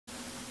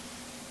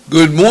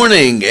Good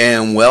morning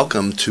and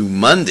welcome to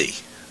Monday,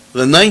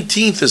 the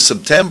 19th of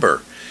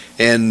September,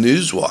 and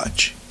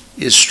Newswatch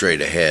is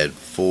straight ahead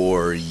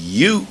for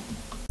you.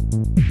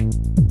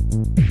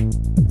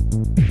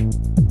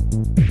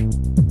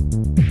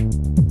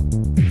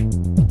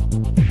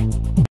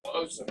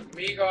 Los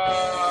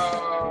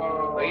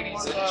Amigos!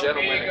 Ladies and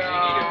gentlemen, if you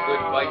need a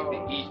good bite to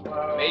eat,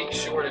 make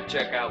sure to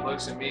check out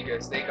Los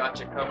Amigos. They got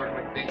you covered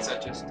with things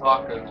such as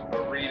tacos,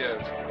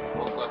 burritos,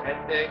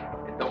 molcajete,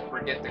 and don't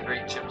forget the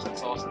great chips and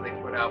salsa they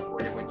put out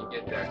for you when you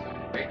get there.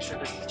 Make sure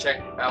to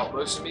check out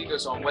Los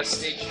Amigos on West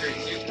State Street,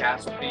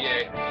 Newcastle,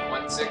 PA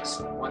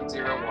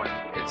 16101.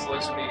 It's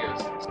Los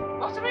Amigos.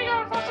 Los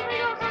Amigos! Los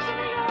Amigos! Los Amigos!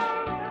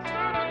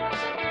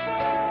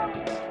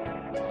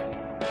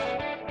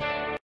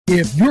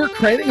 If you're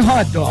craving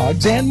hot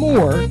dogs and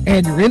more,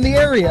 and you're in the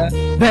area,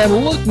 then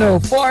look no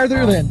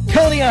farther than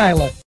Coney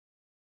Island.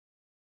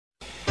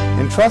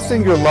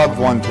 Entrusting your loved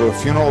one to a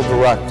funeral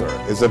director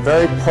is a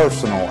very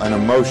personal and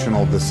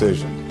emotional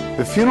decision.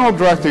 The funeral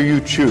director you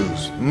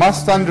choose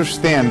must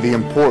understand the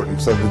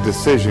importance of the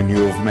decision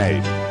you have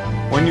made.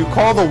 When you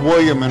call the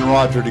William and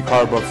Roger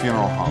DeCarbo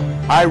Funeral Home,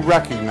 I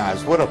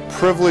recognize what a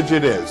privilege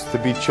it is to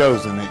be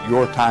chosen at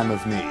your time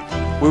of need.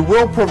 We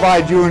will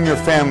provide you and your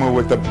family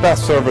with the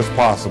best service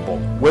possible,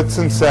 with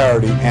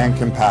sincerity and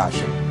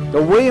compassion.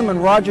 The William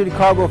and Roger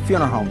DeCarbo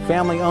Funeral Home,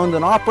 family owned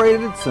and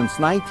operated since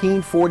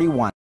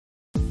 1941.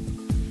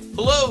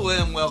 Hello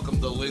and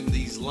welcome to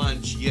Lindy's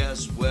Lunch.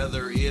 Yes,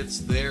 whether it's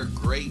their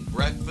great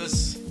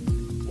breakfast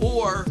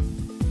or,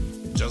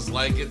 just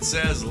like it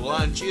says,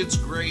 lunch, it's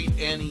great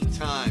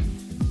anytime.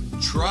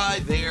 Try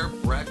their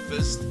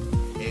breakfast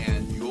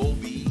and you'll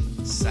be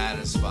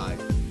satisfied.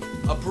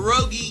 A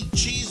pierogi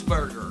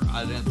cheeseburger,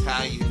 an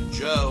Italian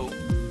Joe,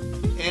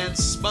 and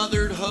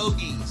smothered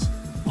hoagies,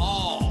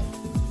 all.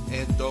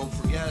 And don't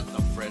forget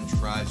the French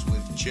fries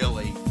with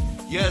chili.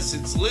 Yes,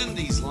 it's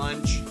Lindy's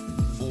Lunch.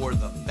 For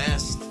the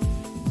best,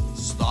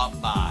 stop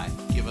by.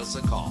 Give us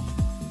a call.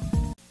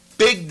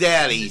 Big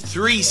Daddy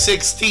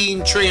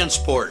 316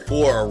 Transport.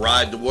 For a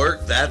ride to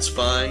work, that's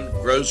fine.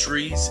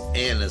 Groceries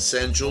and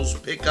essentials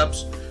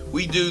pickups,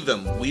 we do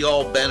them. We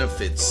all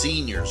benefit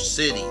seniors,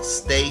 city,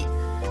 state,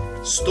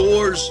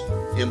 stores,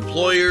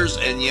 employers,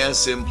 and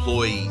yes,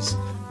 employees.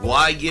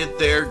 Why get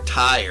there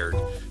tired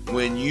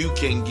when you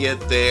can get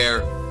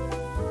there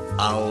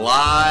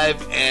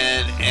alive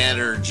and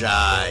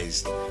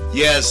energized?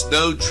 Yes,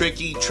 no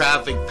tricky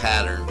traffic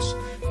patterns.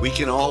 We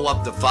can haul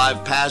up to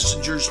 5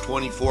 passengers,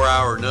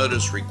 24-hour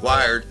notice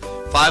required,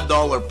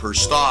 $5 per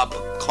stop.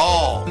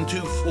 Call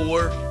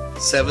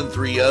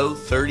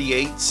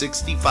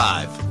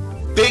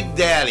 224-730-3865. Big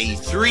Daddy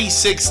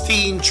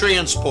 316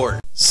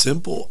 Transport.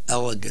 Simple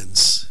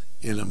elegance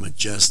in a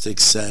majestic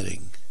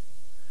setting.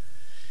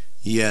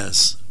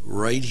 Yes,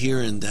 right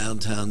here in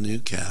downtown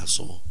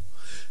Newcastle,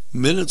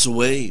 minutes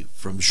away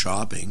from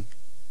shopping,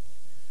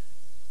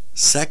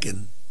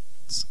 seconds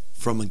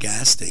from a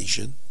gas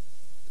station,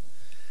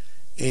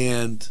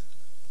 and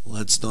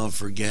let's not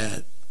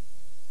forget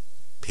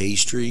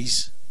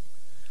pastries,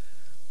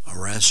 a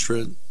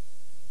restaurant,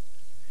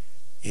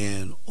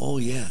 and oh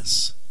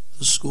yes,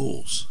 the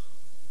schools.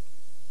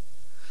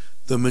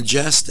 The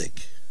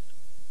majestic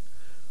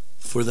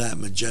for that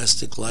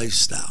majestic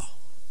lifestyle,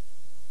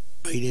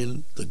 right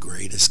in the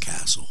greatest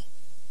castle,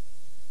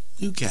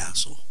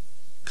 Newcastle.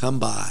 Come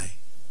by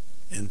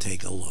and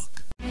take a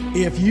look.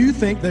 If you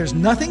think there's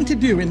nothing to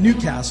do in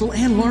Newcastle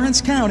and Lawrence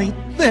County,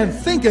 then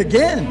think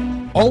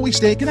again. Always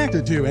stay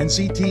connected to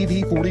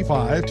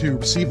NCTV45 to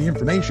receive the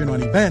information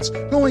on events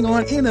going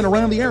on in and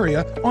around the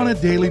area on a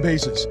daily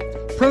basis.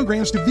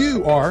 Programs to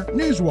view are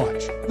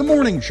Newswatch, The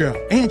Morning Show,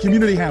 and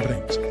Community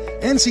Happenings.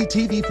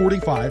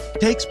 NCTV45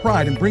 takes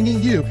pride in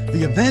bringing you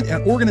the event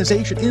and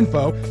organization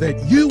info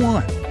that you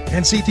want.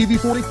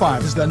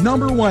 NCTV45 is the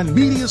 #1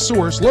 media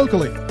source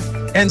locally.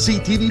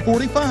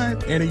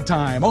 NCTV45,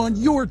 anytime on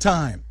your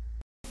time.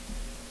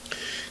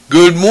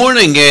 Good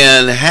morning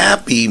and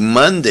happy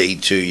Monday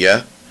to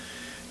you.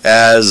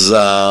 As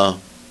the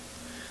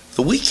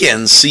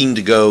weekend seemed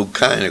to go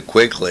kind of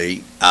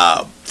quickly.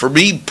 For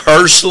me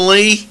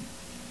personally,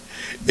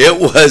 it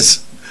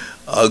was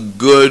a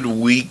good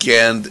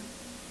weekend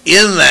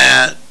in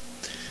that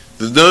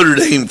the Notre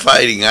Dame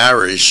Fighting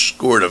Irish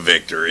scored a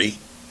victory.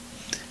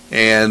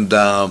 And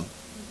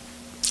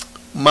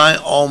my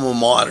alma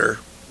mater,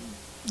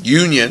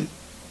 Union,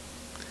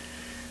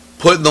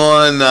 putting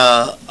on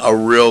a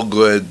real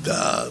good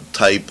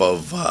type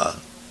of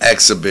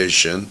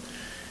exhibition.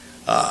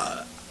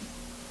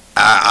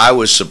 I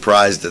was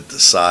surprised at the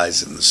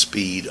size and the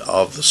speed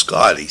of the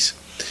Scotties.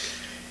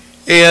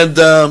 And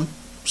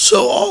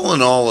so all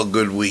in all, a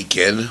good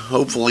weekend.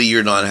 Hopefully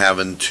you're not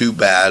having too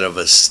bad of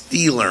a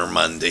Steeler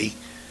Monday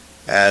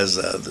as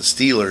the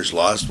Steelers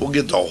lost. We'll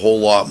get to a whole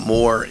lot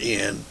more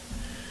in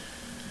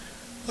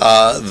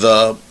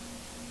the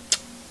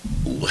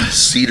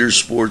Cedar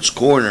Sports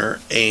Corner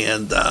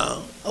and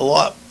a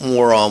lot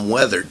more on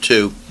weather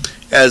too,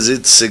 as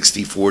it's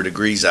 64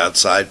 degrees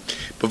outside.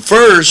 But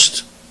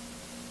first,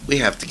 we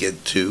have to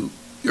get to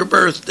your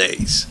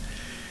birthdays.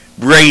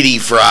 Brady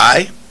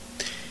Fry,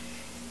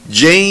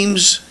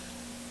 James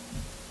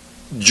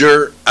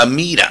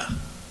Amita,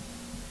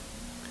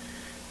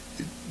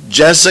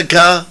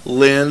 Jessica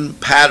Lynn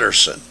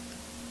Patterson,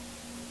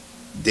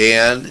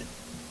 Dan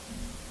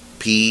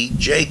P.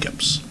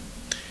 Jacobs,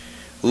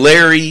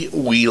 Larry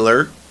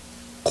Wheeler,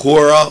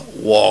 Cora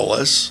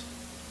Wallace,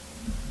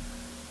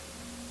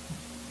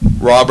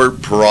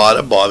 Robert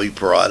Perrotta, Bobby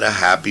Perrotta,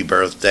 happy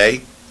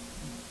birthday.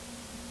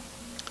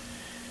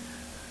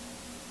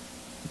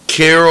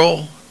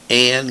 Carol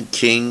Ann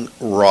King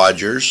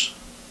Rogers,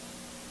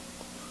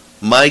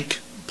 Mike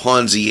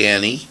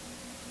Ponziani,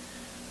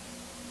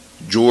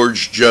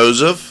 George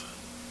Joseph,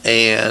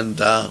 and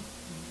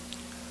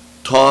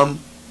Tom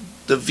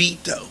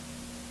DeVito.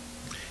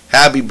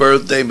 Happy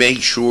birthday.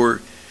 Make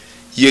sure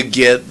you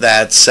get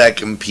that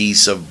second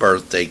piece of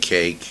birthday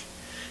cake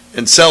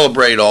and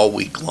celebrate all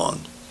week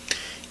long.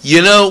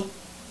 You know,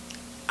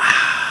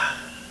 I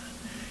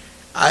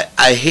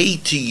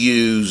hate to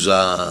use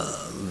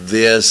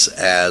this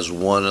as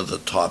one of the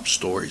top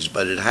stories,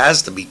 but it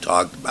has to be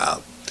talked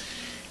about.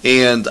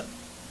 And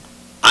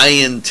I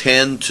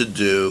intend to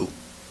do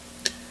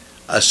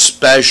a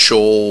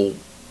special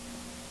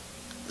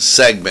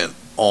segment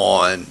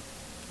on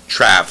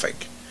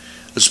traffic,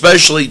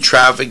 especially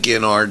traffic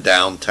in our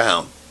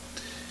downtown,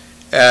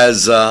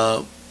 as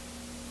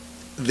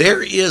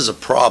there is a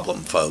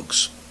problem,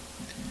 folks.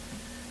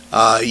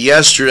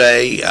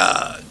 Yesterday,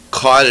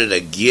 caught it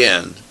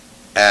again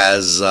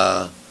as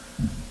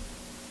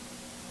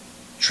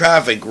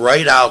traffic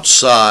right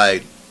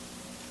outside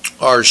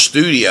our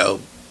studio.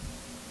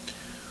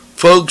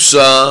 Folks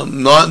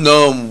not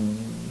knowing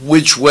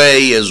which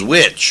way is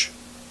which,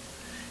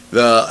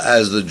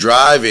 as the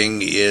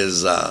driving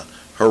is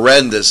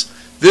horrendous.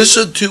 This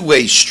is a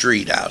two-way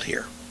street out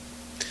here,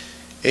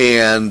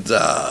 and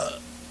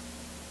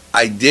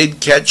I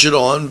did catch it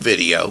on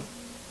video,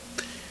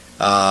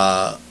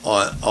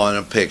 on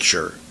a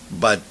picture,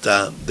 but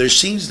there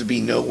seems to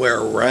be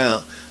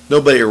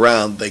nobody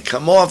around. They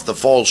come off the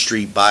Fall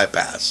Street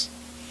bypass,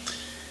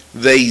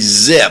 they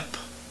zip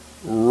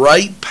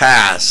right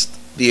past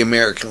the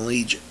American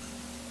Legion,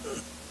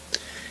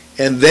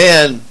 and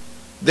then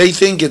they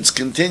think it's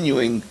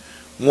continuing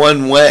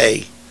one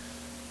way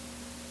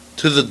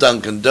to the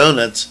Dunkin'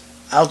 Donuts.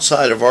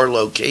 Outside of our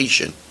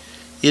location,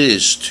 it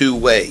is two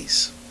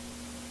ways,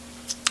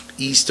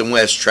 east and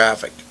west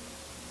traffic,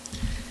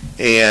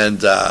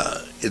 and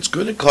it's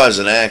going to cause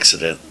an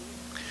accident.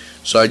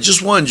 So I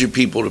just wanted you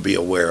people to be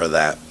aware of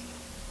that.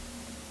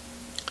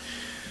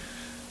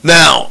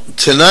 Now,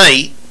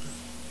 tonight,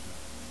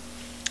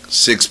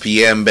 6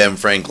 p.m., Ben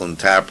Franklin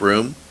Tap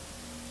Room,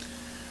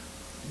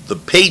 the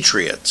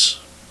Patriots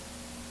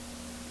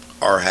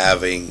are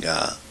having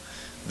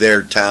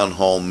their town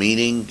hall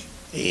meeting,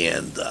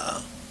 and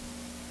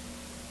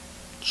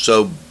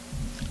so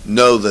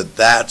know that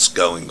that's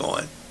going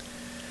on.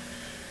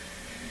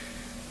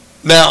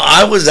 Now,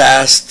 I was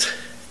asked,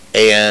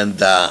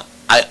 and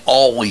I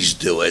always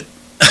do it.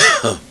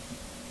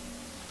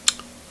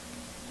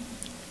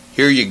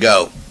 Here you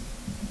go.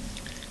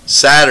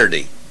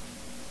 Saturday,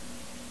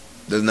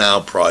 the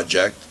Now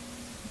Project.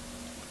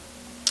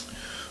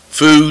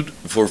 Food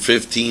for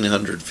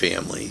 1,500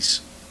 families.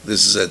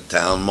 This is at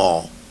Town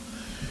Mall.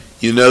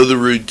 You know the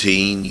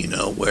routine, you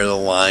know where to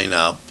line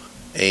up,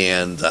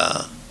 and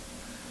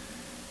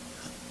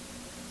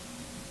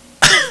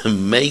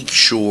make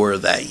sure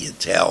that you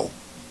tell,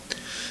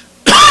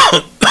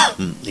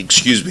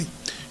 excuse me,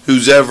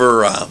 who's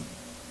ever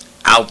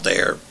out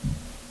there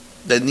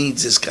that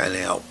needs this kind of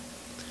help.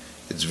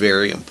 It's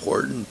very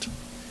important.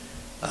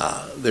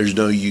 There's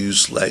no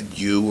use letting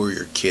you or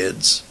your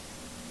kids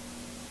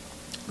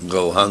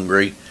go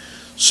hungry.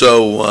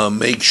 So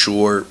make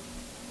sure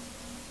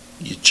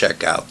you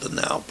check out the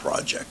Now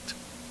Project.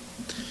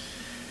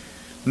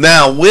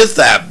 Now, with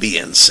that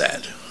being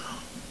said,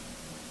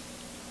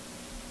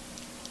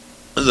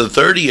 the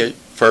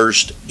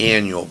 31st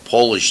annual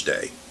Polish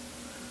Day,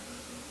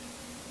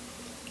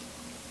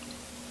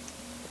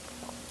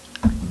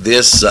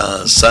 this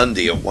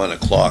Sunday at 1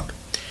 o'clock.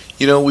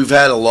 You know, we've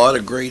had a lot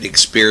of great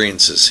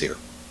experiences here.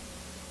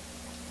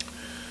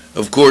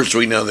 Of course,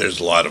 we know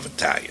there's a lot of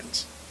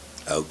Italians,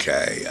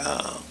 okay,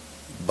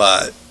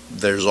 but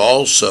there's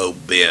also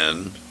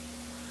been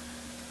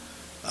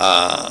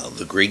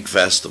the Greek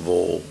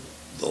festival,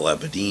 the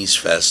Lebanese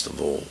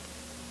festival.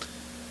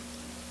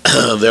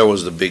 There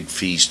was the big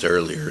feast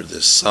earlier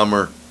this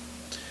summer.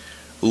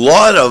 A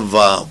lot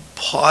of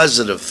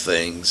positive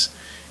things,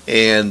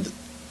 and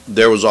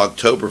there was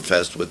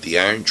Oktoberfest with the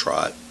Iron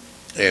Trot,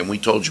 and we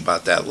told you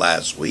about that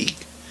last week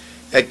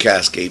at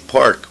Cascade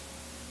Park.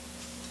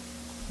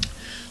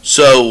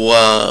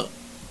 So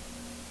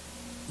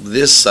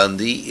this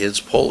Sunday is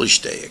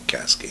Polish Day at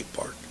Cascade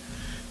Park.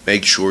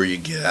 Make sure you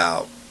get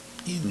out,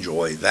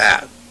 enjoy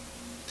that.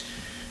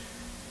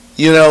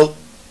 You know,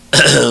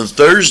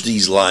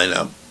 Thursday's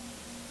lineup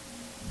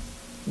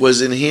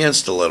was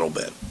enhanced a little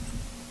bit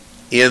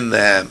in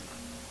that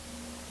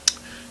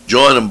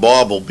John and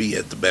Bob will be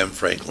at the Ben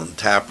Franklin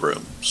Tap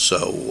Room.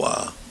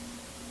 So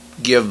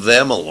give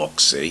them a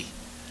look-see.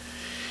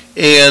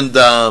 And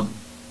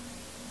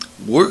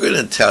we're going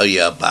to tell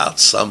you about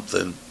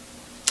something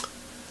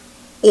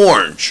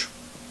orange,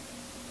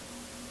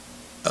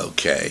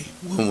 okay,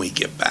 when we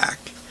get back.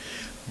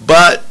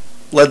 But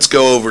let's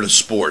go over to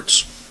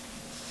sports.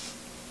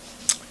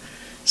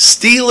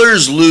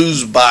 Steelers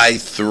lose by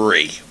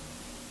 3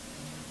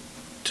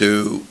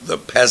 to the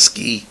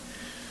pesky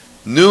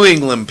New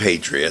England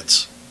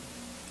Patriots.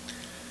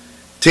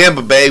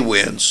 Tampa Bay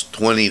wins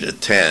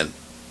 20-10.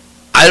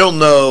 I don't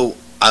know.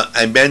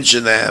 I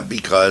mentioned that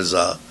because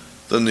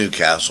the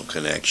Newcastle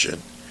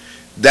connection.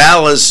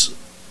 Dallas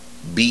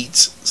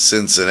beats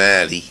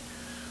Cincinnati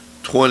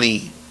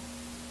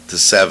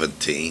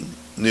 20-17.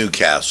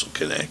 Newcastle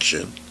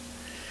connection.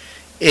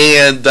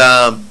 And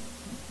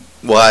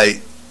why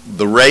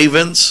the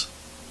Ravens?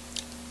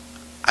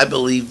 I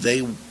believe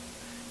they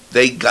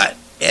got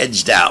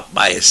edged out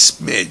by a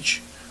smidge,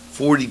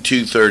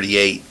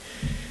 42-38.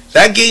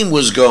 That game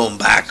was going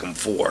back and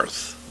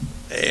forth.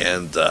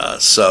 And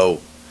so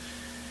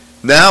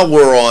now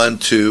we're on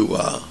to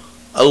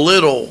a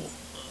little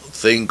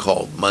thing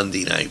called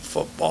Monday Night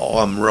Football.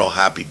 I'm real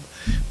happy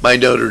my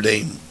Notre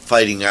Dame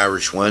Fighting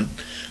Irish won.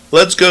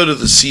 Let's go to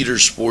the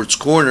Cedars Sports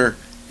Corner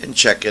and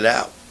check it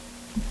out.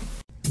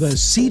 The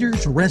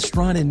Cedars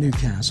Restaurant in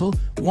Newcastle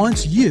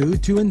wants you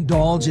to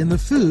indulge in the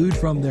food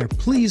from their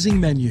pleasing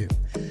menu.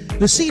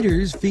 The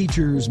Cedars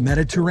features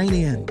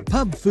Mediterranean,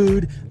 pub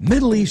food,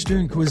 Middle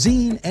Eastern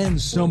cuisine, and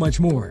so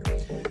much more.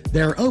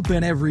 They're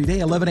open every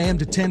day, 11 a.m.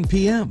 to 10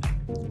 p.m.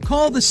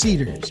 Call the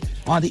Cedars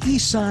on the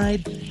east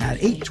side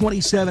at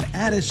 827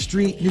 Addis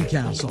Street,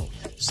 Newcastle.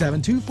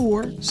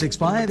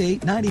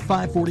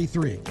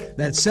 724-658-9543.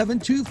 That's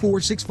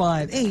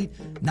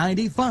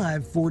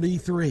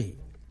 724-658-9543.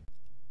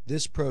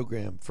 This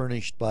program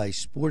furnished by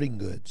Sporting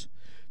Goods,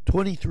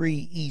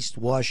 23 East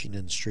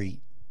Washington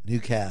Street,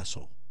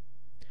 Newcastle.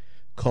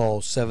 Call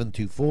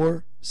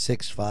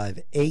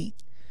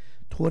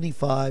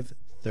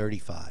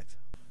 724-658-2535.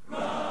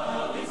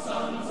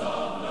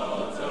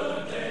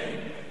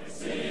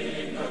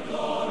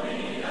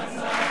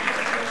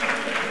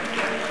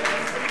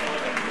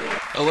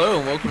 Hello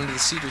and welcome to the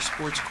Cedar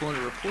Sports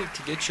Corner Report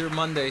to get your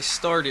Monday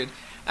started.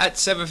 At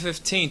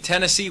 7:15,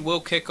 Tennessee will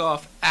kick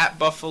off at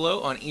Buffalo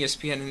on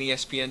ESPN and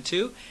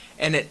ESPN2.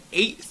 And at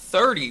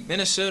 8:30,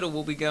 Minnesota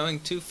will be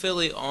going to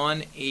Philly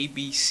on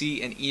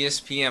ABC and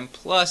ESPN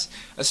Plus,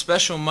 a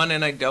special Monday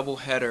night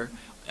doubleheader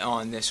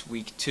on this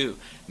week too.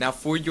 Now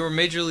for your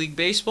Major League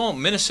Baseball,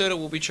 Minnesota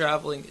will be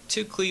traveling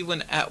to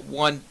Cleveland at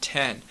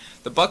 1:10.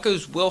 The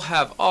Buccos will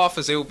have off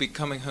as they will be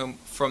coming home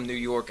from New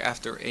York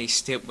after a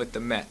stint with the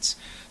Mets.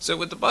 So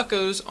with the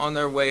Buccos on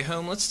their way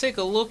home, let's take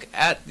a look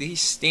at the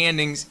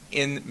standings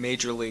in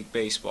Major League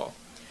Baseball.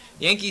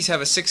 The Yankees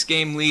have a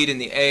 6-game lead in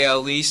the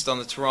AL East on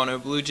the Toronto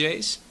Blue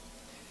Jays.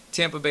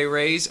 Tampa Bay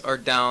Rays are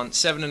down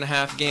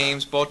 7.5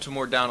 games,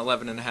 Baltimore down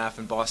 11.5,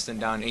 and Boston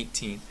down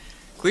 18.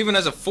 Cleveland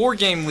has a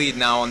 4-game lead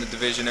now on the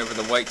division over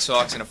the White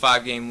Sox and a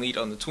 5-game lead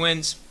on the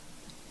Twins.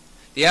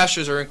 The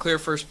Astros are in clear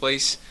first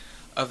place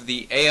of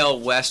the AL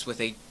West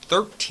with a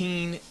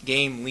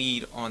 13-game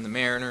lead on the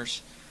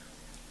Mariners.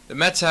 The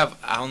Mets have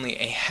only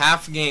a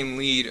half-game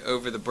lead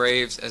over the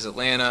Braves as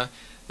Atlanta,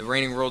 the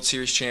reigning World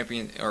Series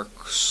champion, are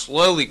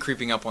slowly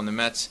creeping up on the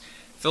Mets.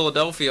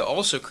 Philadelphia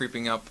also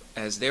creeping up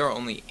as they are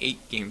only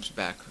 8 games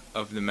back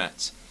of the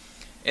Mets.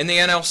 In the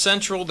NL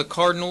Central, the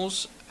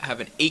Cardinals have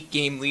an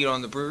 8-game lead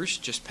on the Brewers,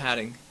 just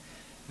padding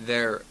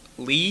their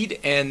lead,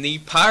 and the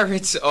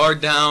Pirates are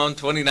down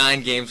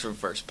 29 games from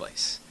first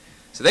place.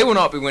 So they will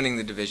not be winning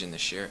the division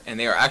this year, and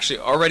they are actually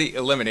already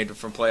eliminated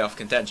from playoff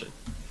contention.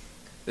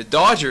 The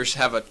Dodgers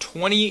have a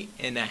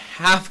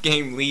 20.5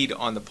 game lead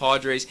on the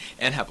Padres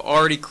and have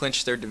already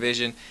clinched their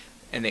division,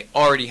 and they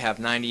already have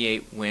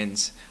 98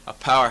 wins, a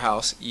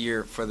powerhouse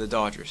year for the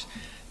Dodgers.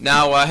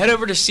 Now head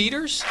over to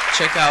Cedars,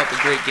 check out the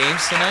great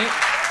games tonight,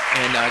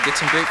 and get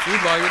some great food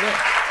while you're there.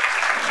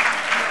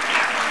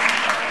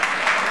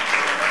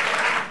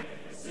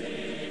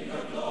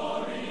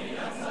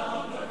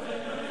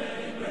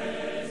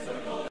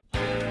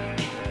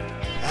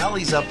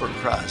 Alley's Upper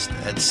Crust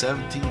at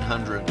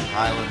 1700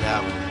 Highland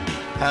Avenue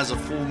has a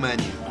full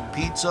menu: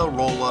 pizza,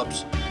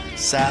 roll-ups,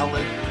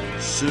 salad,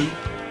 soup,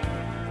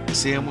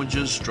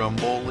 sandwiches,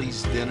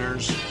 strombolis,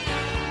 dinners.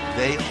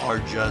 They are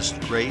just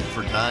great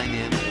for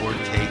dine-in or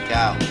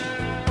take-out.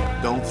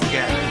 Don't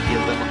forget to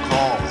give them a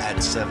call at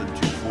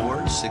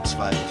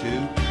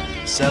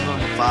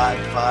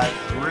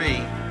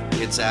 724-652-7553.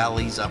 It's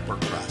Alley's Upper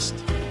Crust.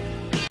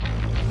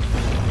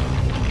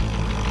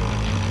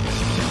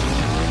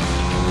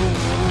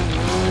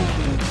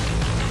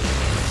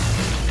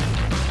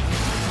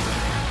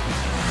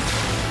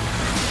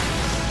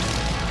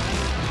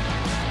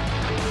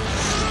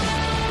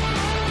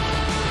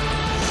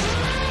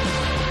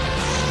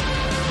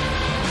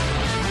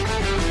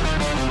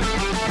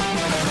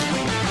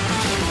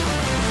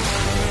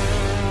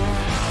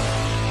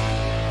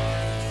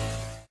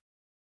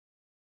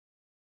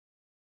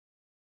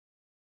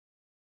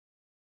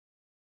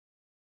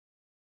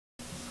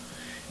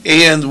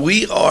 And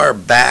we are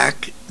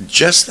back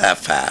just that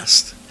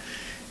fast.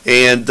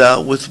 And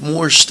with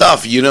more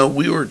stuff, you know,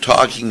 we were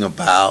talking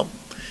about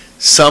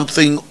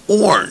something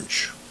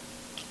orange.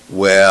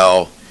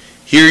 Well,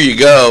 here you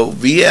go,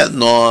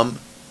 Vietnam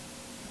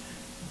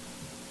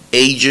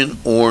Agent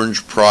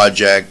Orange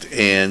Project.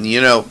 And,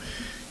 you know,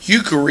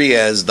 Korea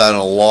has done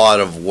a lot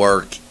of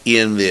work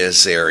in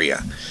this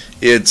area.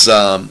 It's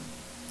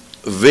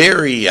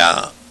very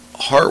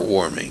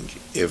heartwarming,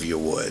 if you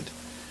would,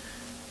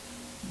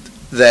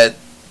 that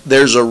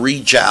there's a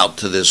reach out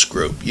to this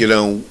group. You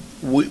know,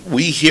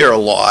 we hear a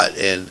lot,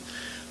 and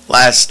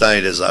last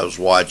night as I was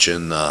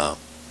watching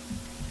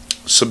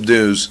some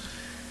news,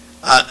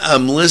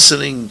 I'm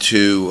listening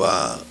to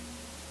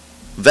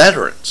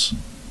veterans,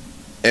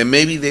 and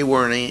maybe they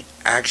weren't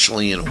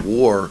actually in a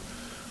war,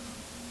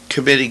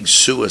 committing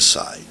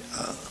suicide.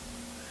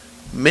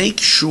 Make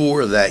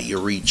sure that you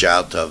reach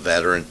out to a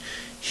veteran.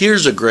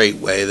 Here's a great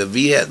way. The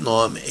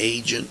Vietnam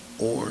Agent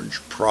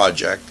Orange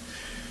Project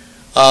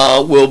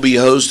will be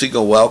hosting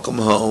a welcome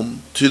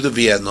home to the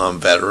Vietnam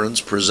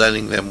veterans,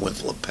 presenting them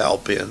with lapel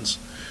pins,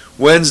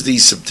 Wednesday,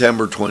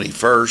 September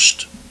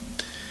 21st.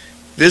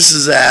 This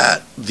is at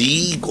the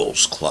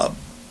Eagles Club,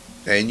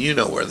 and you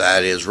know where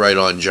that is, right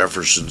on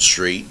Jefferson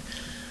Street,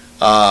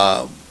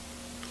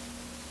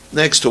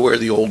 next to where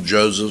the old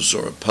Joseph's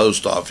or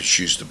post office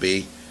used to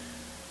be.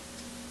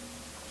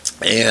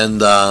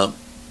 And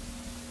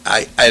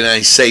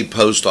I say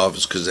post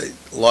office because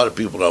a lot of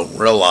people don't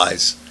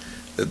realize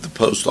that the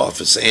post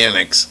office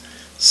annex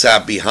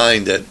sat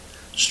behind it,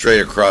 straight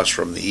across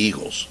from the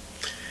Eagles.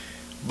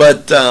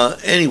 But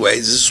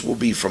anyways, this will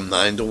be from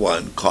 9 to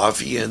 1,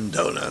 coffee and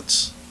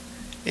donuts,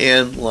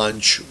 and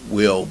lunch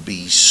will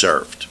be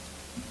served.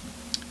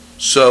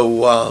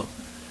 So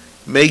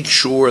make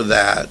sure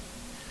that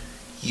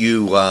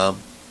you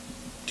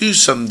do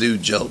some due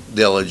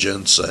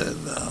diligence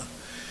and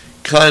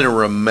kind of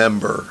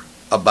remember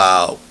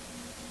about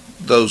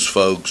those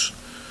folks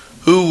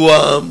who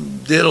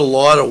did a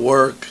lot of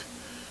work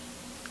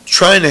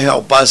trying to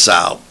help us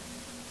out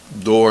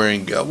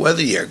during,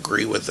 whether you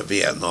agree with the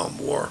Vietnam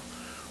War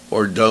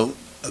or don't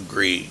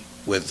agree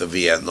with the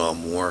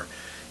Vietnam War.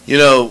 You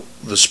know,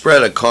 the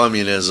spread of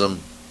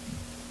communism,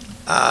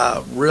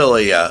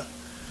 really a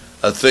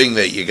thing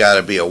that you got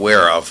to be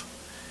aware of,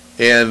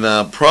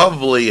 and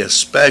probably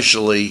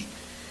especially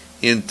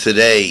in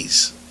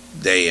today's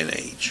day and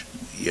age,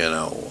 you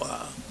know.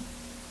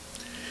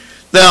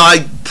 Now,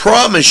 I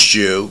promised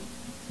you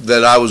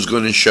that I was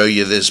going to show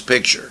you this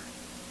picture.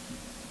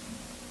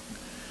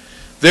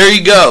 There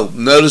you go.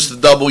 Notice the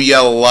double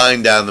yellow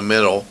line down the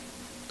middle.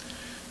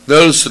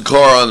 Notice the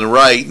car on the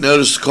right.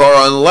 Notice the car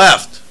on the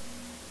left.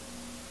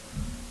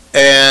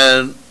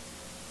 And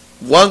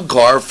one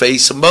car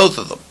facing both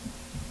of them.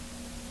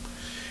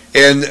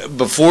 And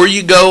before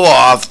you go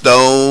off,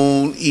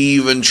 don't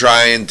even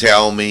try and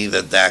tell me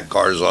that that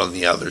car's on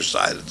the other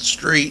side of the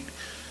street,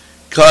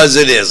 because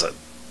it isn't.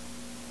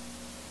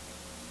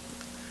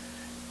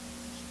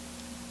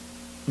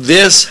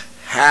 This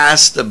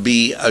has to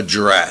be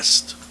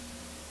addressed.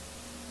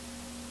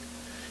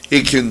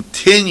 It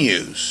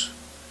continues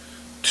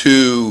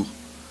to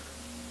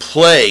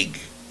plague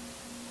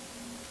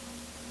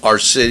our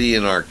city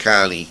and our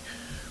county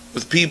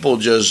with people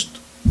just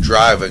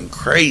driving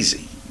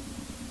crazy.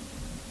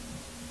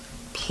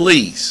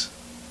 Please,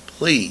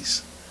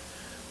 please,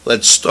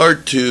 let's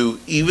start to,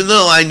 even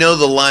though I know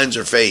the lines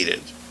are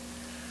faded,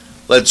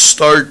 let's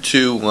start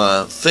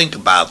to think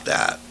about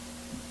that.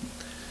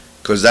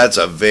 Because that's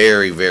a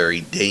very,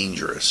 very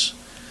dangerous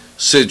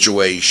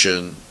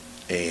situation,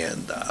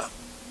 and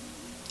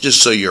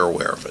just so you're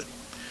aware of it.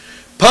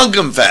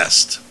 Pumpkin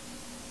Fest.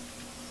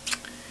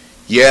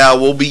 Yeah,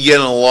 we'll be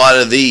getting a lot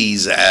of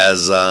these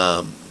as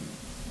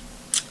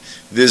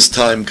this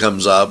time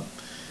comes up.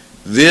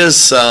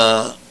 This,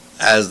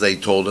 as they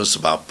told us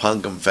about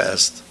Pumpkin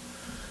Fest,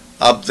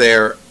 up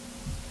there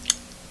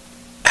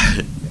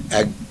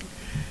at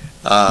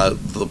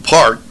the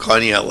park,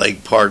 Conneaut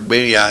Lake Park.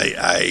 Maybe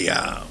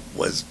I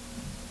was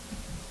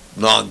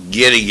not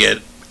getting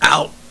it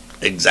out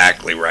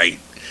exactly right.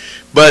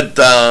 But,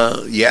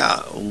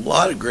 yeah, a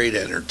lot of great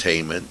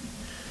entertainment.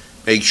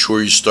 Make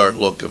sure you start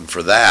looking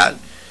for that.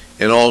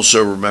 And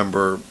also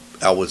remember,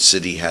 Elwood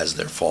City has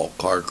their fall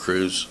car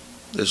cruise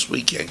this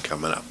weekend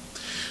coming up.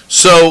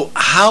 So,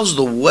 how's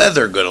the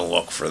weather going to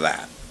look for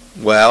that?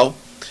 Well,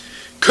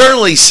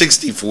 currently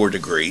 64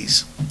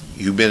 degrees,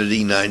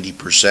 humidity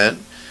 90%,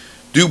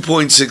 dew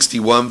point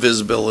 61,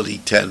 visibility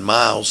 10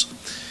 miles.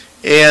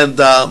 And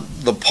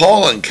the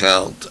pollen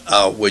count,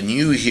 when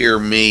you hear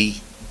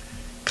me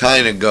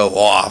kind of go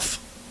off,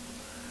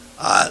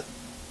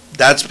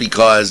 that's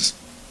because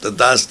the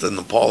dust and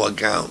the pollen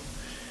count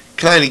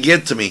kind of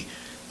get to me.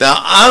 Now,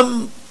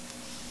 I'm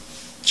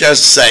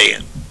just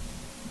saying,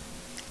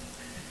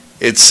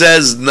 it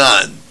says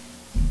none,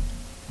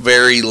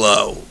 very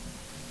low.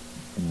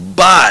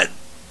 But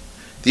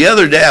the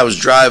other day I was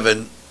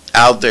driving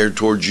out there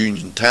towards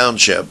Union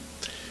Township,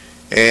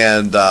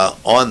 and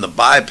on the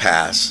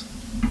bypass,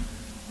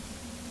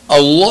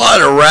 a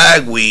lot of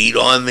ragweed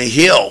on the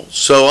hill.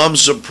 So I'm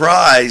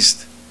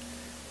surprised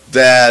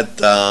that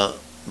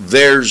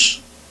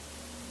there's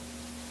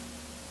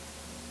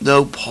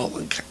no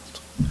pollen count.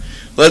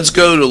 Let's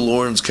go to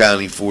Lawrence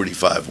County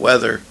 45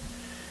 weather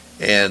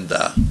and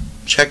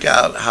check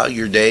out how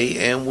your day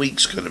and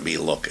week's going to be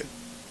looking.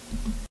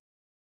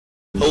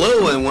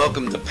 Hello and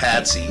welcome to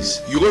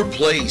Patsy's, your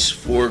place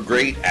for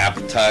great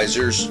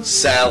appetizers,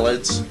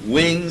 salads,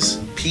 wings,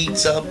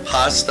 pizza,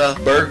 pasta,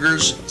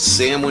 burgers,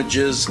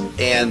 sandwiches,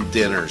 and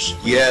dinners.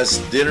 Yes,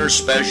 dinner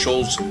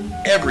specials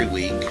every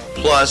week,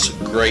 plus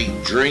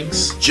great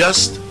drinks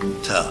just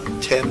to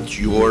tempt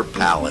your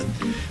palate.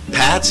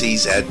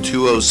 Patsy's at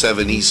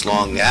 207 East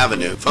Long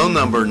Avenue. Phone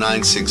number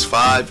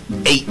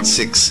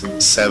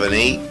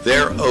 965-8678.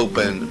 They're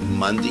open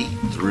Monday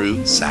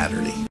through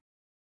Saturday.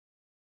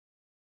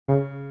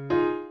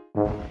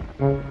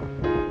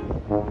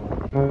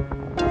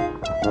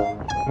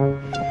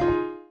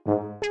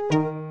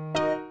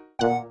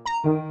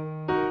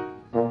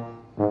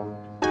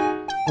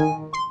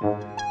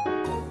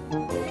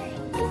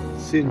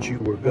 Since you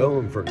were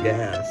going for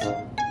gas,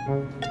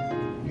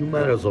 you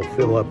might as well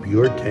fill up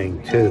your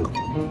tank too.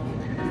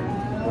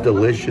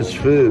 Delicious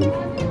food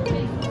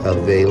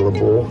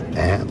available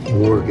at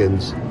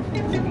Morgan's.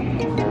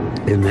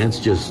 And that's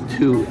just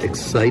two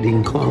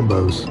exciting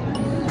combos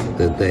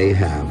that they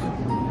have.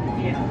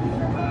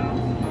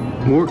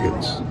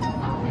 Morgan's,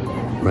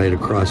 right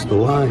across the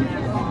line.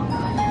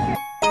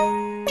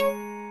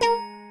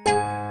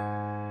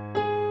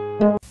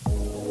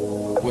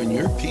 When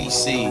your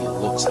PC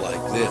looks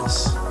like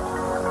this,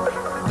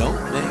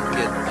 don't make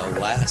it the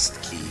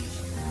last key.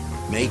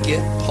 Make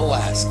it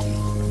Pulaski.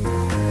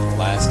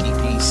 Pulaski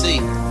PC.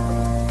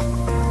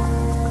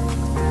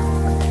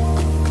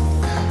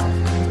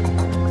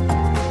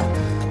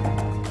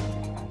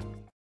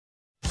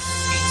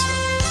 Pizza.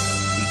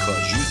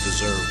 Because you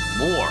deserve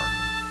more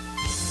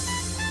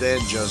than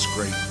just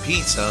great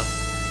pizza.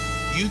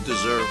 You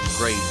deserve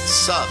great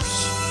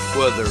subs.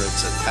 Whether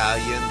it's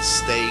Italian,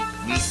 steak,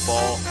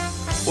 meatball,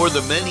 or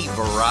the many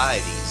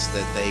varieties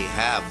that they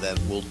have that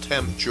will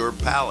tempt your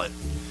palate.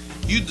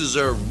 You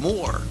deserve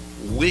more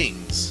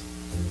wings,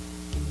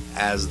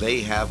 as they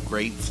have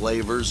great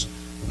flavors,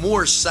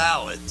 more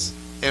salads,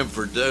 and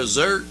for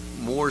dessert,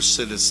 more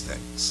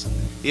Citi-Sticks.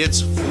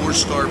 It's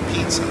 4-star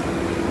pizza.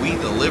 We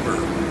deliver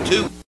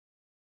too.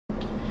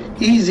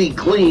 Easy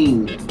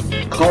Clean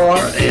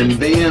Car and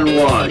Van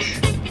Wash,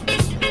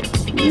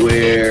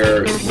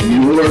 where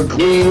your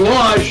clean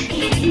wash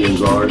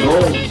is our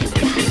goal.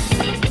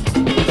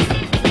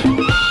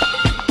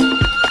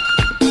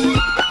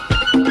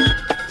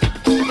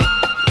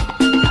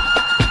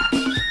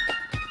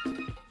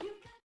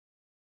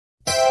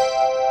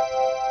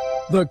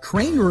 The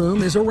Crane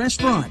Room is a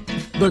restaurant.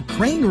 The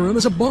Crane Room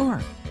is a bar.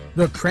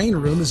 The Crane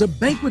Room is a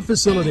banquet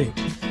facility.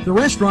 The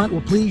restaurant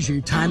will please you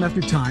time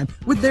after time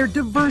with their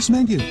diverse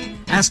menu.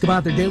 Ask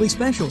about their daily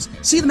specials.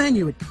 See the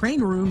menu at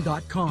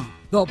craneroom.com.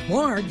 The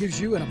bar gives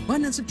you an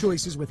abundance of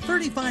choices with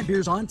 35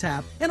 beers on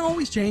tap and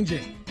always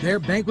changing. Their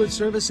banquet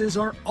services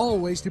are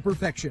always to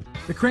perfection.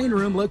 The Crane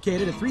Room,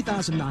 located at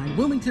 3009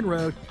 Wilmington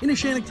Road in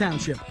Neshannock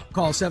Township.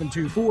 Call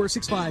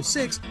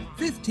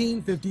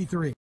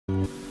 724-656-1553.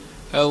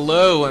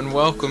 Hello and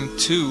welcome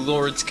to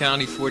Lawrence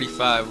County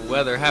 45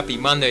 weather. Happy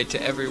Monday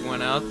to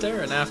everyone out there.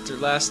 And after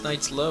last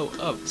night's low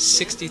of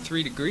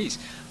 63 degrees,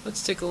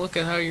 let's take a look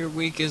at how your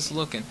week is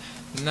looking.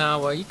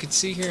 Now, you can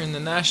see here in the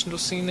national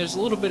scene, there's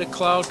a little bit of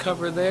cloud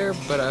cover there,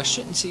 but I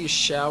shouldn't see a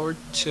shower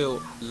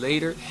till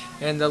later.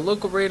 And the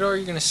local radar,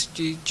 you're going to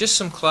see just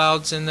some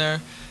clouds in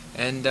there,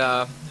 and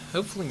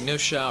hopefully no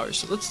showers.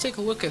 So let's take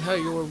a look at how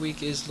your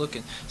week is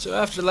looking. So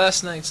after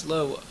last night's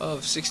low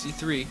of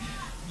 63,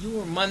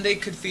 your Monday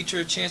could feature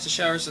a chance of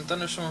showers and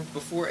thunderstorms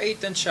before 8,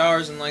 then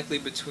showers and likely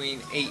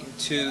between 8 and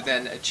 2,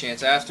 then a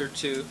chance after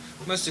 2.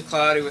 Mostly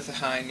cloudy with a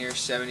high near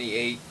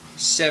 70%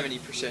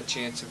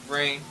 chance of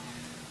rain.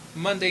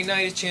 Monday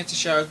night, a chance of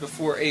showers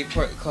before 8,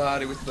 partly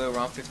cloudy with low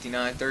around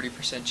 59,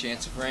 30%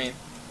 chance of rain.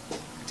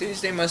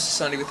 Tuesday, mostly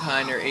sunny with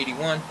high near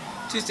 81.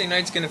 Tuesday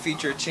night's going to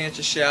feature a chance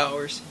of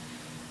showers,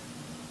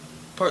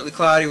 partly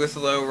cloudy with a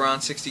low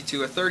around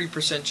 62, a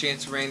 30%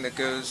 chance of rain that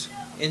goes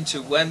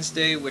into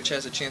Wednesday, which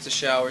has a chance of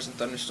showers and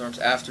thunderstorms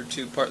after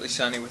 2, partly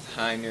sunny with a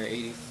high near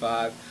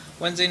 85.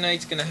 Wednesday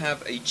night's going to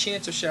have a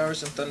chance of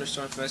showers and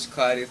thunderstorms, mostly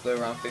cloudy with low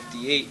around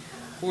 58,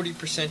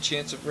 40%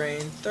 chance of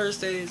rain.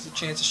 Thursday is a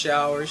chance of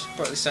showers,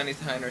 partly sunny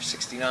with a high near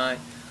 69,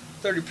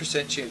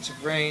 30% chance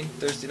of rain.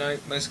 Thursday night,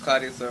 mostly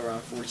cloudy with low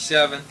around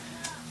 47.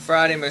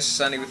 Friday, mostly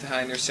sunny with a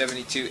high near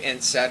 72,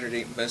 and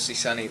Saturday, mostly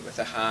sunny with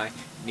a high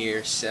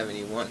near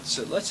 71.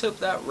 So let's hope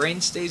that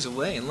rain stays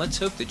away, and let's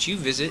hope that you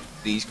visit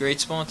these great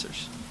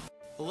sponsors.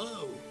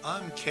 Hello,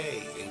 I'm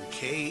Kay, and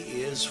K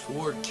is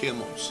for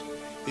Kimmel's.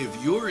 If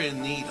you're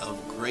in need of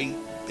great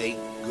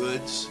baked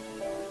goods,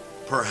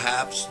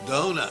 perhaps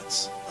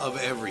donuts of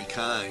every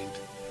kind,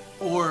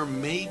 or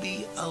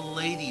maybe a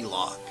lady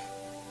lock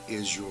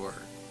is your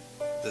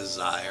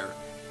desire,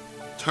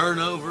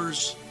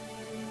 turnovers,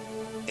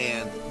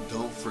 and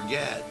don't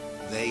forget,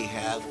 they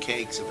have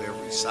cakes of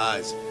every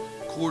size,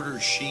 quarter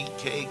sheet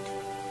cake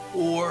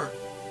or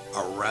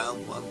a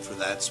round one for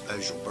that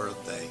special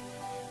birthday.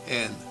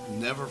 And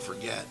never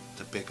forget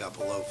to pick up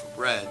a loaf of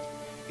bread.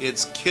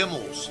 It's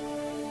Kimmel's,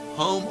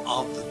 home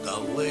of the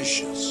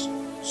delicious,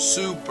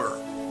 super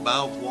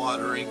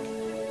mouth-watering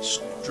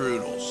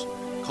strudels.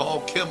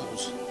 Call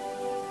Kimmel's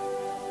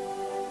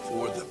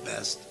for the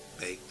best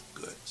baked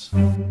goods.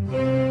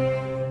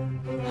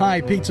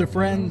 Hi, pizza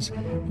friends.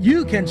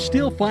 You can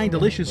still find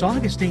delicious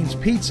Augustine's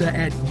Pizza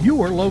at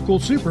your local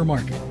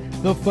supermarket.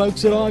 The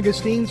folks at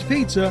Augustine's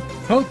Pizza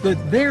hope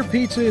that their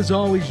pizza is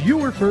always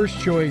your first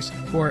choice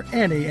for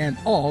any and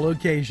all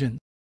occasion.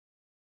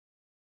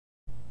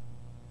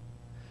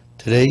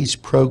 Today's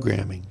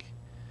programming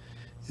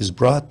is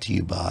brought to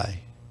you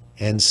by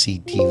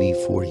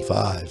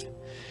NCTV45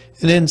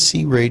 and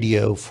NC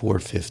Radio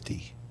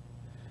 450,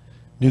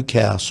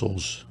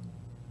 Newcastle's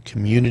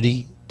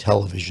community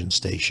television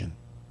station.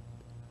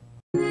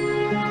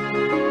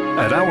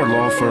 At our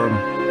law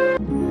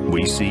firm,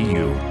 we see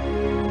you.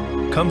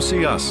 Come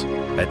see us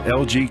at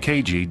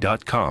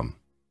lgkg.com.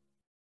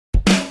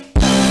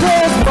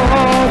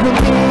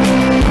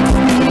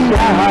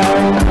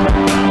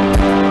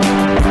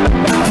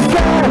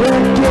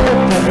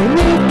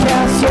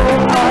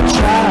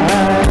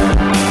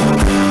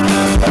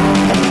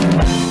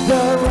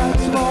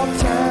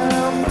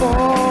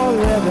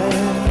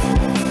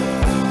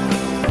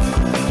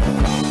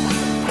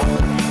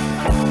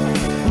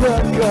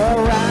 Look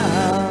around.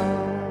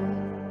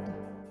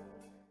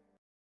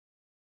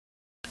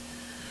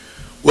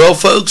 Well,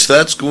 folks,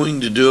 that's going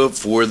to do it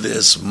for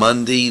this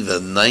Monday, the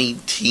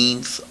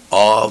 19th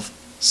of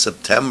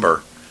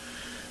September.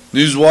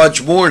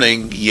 Newswatch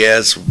Morning,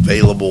 yes,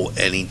 available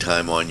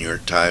anytime on your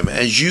time.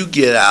 As you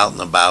get out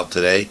and about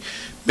today,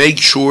 make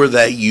sure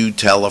that you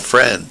tell a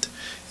friend.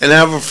 And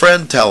have a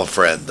friend tell a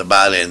friend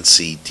about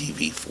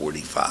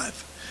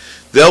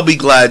NCTV45. They'll be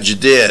glad you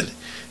did.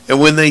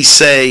 And when they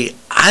say,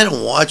 I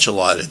don't watch a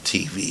lot of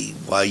TV,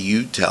 why,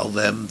 you tell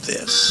them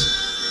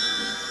this.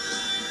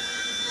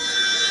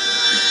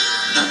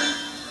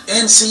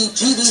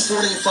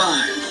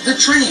 NCTV45, the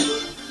train,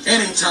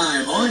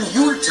 anytime on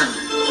your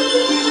time.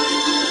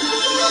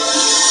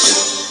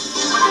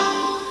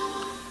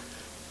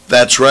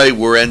 That's right,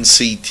 we're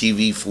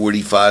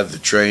NCTV45, the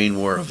train.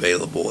 We're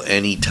available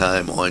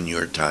anytime on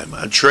your time.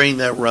 A train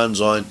that runs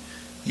on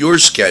your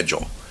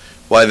schedule.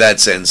 Why,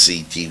 that's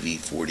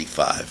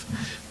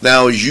NCTV45.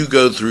 Now, as you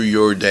go through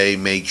your day,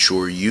 make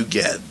sure you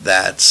get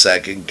that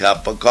second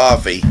cup of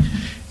coffee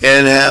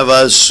and have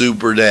a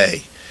super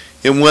day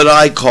in what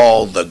I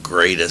call the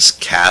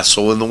greatest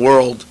castle in the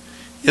world,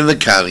 in the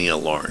county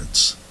of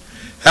Lawrence.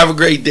 Have a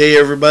great day,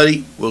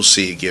 everybody. We'll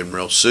see you again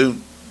real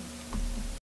soon.